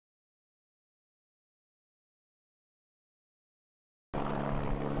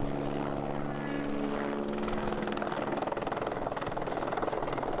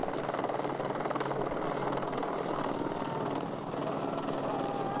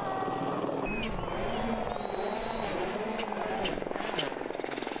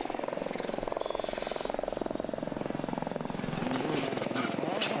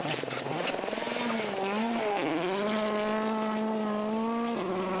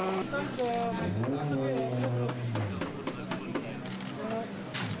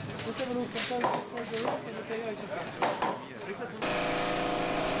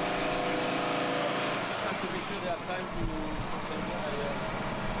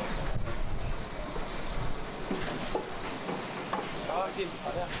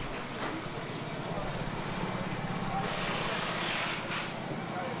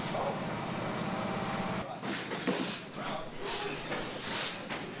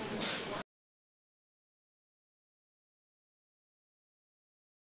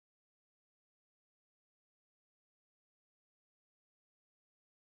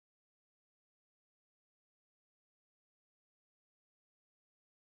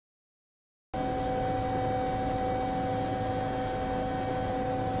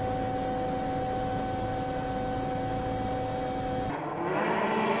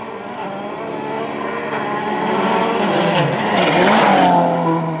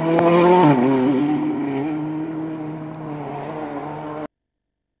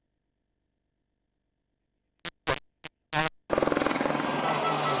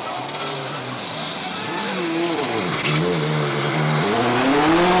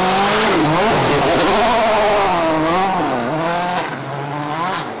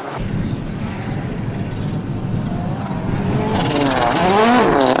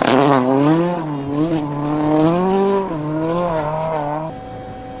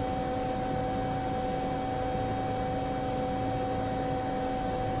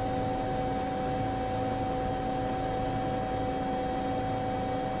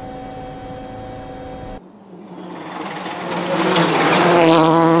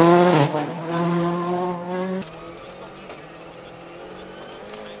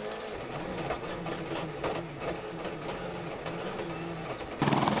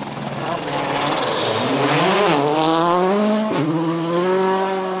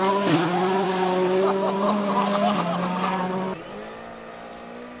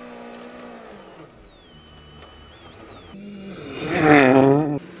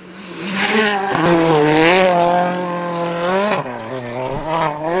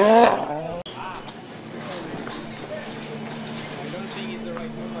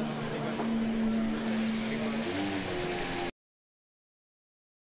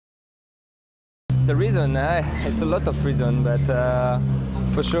The reason, it's a lot of reasons, but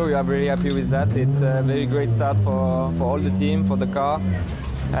for sure we are very happy with that. It's a very great start for all the team, for the car,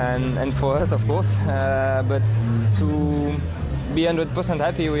 and for us, of course. But to be 100%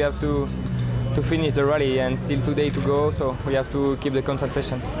 happy, we have to finish the rally, and still 2 days to go, so we have to keep the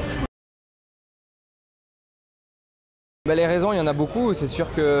concentration. Les raisons, il y en a beaucoup. C'est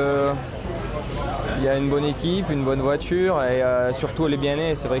sûr que il y a une bonne équipe, une bonne voiture et surtout elle est bien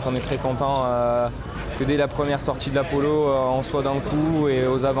née. C'est vrai qu'on est très content que dès la première sortie de l'Apollo, on soit dans le coup et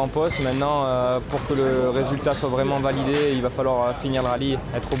aux avant-postes. Maintenant, pour que le résultat soit vraiment validé, il va falloir finir le rallye,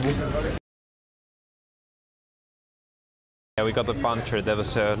 être au bout. Yeah, we got a puncture. There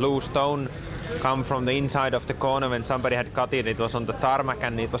was a loose stone come from the inside of the corner when somebody had cut it. It was on the tarmac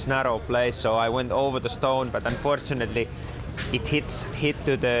and it was narrow place, so I went over the stone, but unfortunately it hit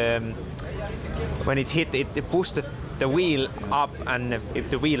to the when it hit it pushed the wheel up, and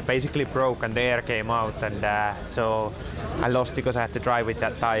the wheel basically broke and the air came out, and so I lost because I had to drive with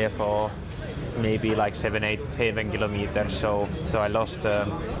that tire for maybe like 7 kilometers, so I lost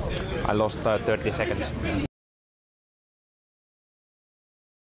 30 seconds.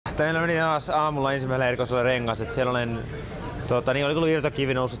 Meillä meni taas aamulla ensimmäisellä erikoisella rengas, että sellainen niin oli tullut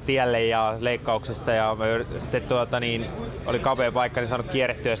irtokivi noussut tielle ja leikkauksesta ja sitten oli kapea paikka, niin saanut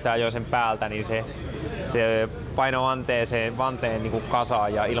kierrettyä sitä ajoin sen päältä, niin se paino vanteen niin kuin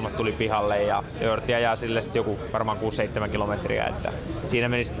kasaan ja ilmat tuli pihalle ja jouduttiin ajaa sille sitten joku varmaan 6-7 kilometriä, että siinä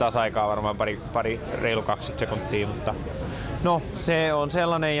meni sitten taas aikaa varmaan reilu 20 sekuntia, mutta no se on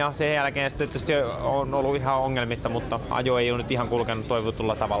sellainen ja sen jälkeen sitten tietysti on ollut ihan ongelmitta, mutta ajo ei ole nyt ihan kulkenut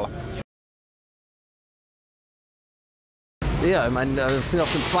toivotulla tavalla. Ja, ich meine, wir sind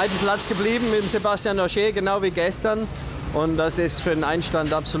auf dem 2. Platz geblieben mit dem Sebastian Ogier, genau wie gestern. Und das ist für den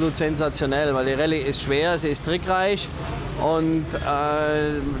Einstand absolut sensationell, weil die Rallye ist schwer, sie ist trickreich und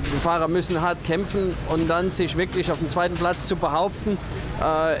die Fahrer müssen hart kämpfen und dann sich wirklich auf dem 2. Platz zu behaupten,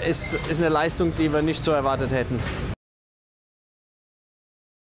 ist eine Leistung, die wir nicht so erwartet hätten.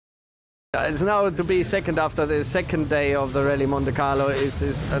 It's now to be second after the second day of the Rally Monte Carlo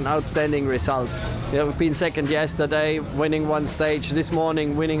is an outstanding result. We've been second yesterday, winning one stage. This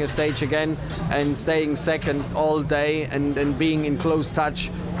morning, winning a stage again and staying second all day and being in close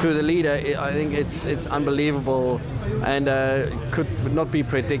touch to the leader. I think it's unbelievable and could not be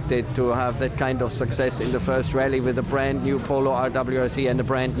predicted to have that kind of success in the first rally with a brand new Polo WRC and a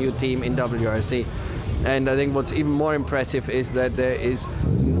brand new team in WRC. And I think what's even more impressive is that there is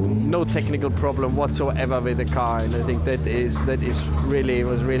no technical problem whatsoever with the car, and I think that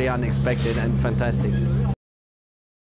was really unexpected and fantastic.